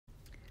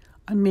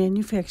On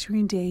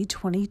Manufacturing Day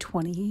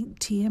 2020,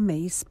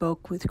 TMA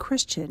spoke with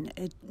Christian,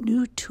 a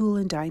new tool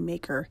and die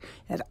maker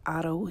at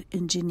OTTO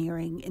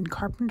Engineering in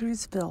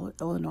Carpentersville,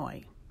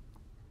 Illinois.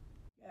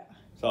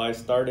 So I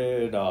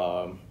started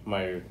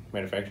my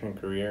manufacturing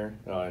career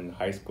in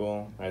high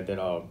school. I did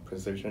a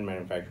precision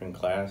manufacturing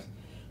class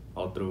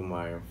all through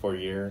my 4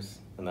 years.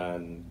 And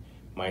then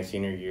my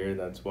senior year,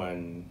 that's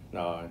when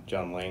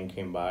John Lane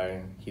came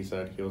by. He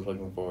said he was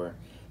looking for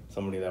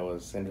somebody that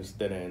was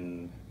interested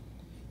in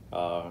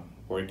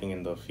working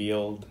in the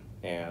field,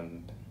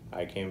 and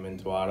I came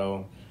into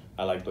OTTO.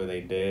 I liked what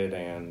they did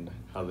and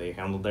how they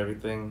handled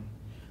everything.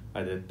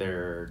 I did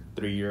their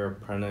 3-year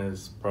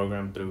apprentice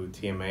program through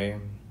TMA.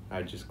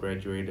 I just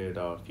graduated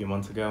a few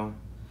months ago,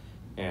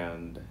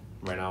 and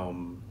right now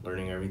I'm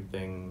learning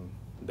everything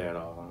that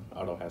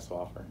OTTO has to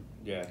offer.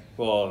 Yeah,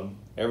 well,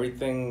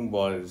 everything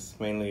was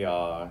mainly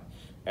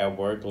at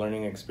work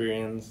learning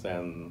experience,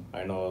 and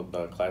I know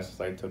the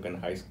classes I took in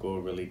high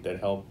school really did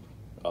help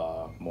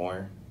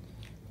more.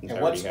 And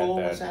what school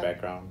was that?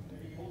 Background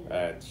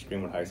at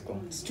Streamwood High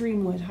School.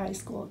 Streamwood High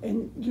School.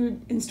 And your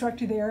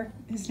instructor there,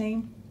 his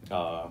name?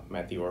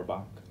 Matthew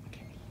Orbach.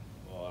 Okay.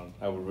 Well,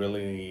 I would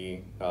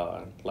really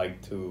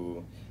like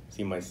to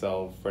see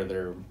myself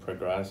further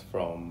progress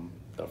from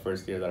the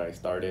first year that I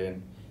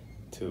started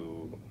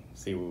to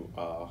see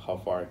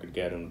how far I could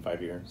get in 5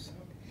 years.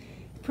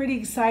 Pretty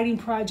exciting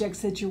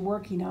projects that you're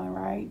working on,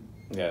 right?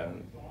 Yeah,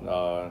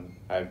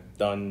 I've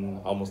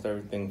done almost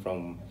everything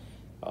from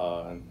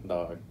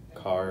the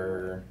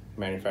car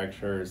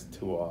manufacturers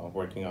to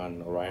working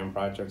on Orion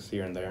projects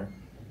here and there.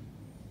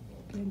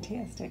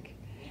 Fantastic.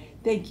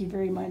 Thank you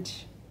very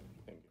much.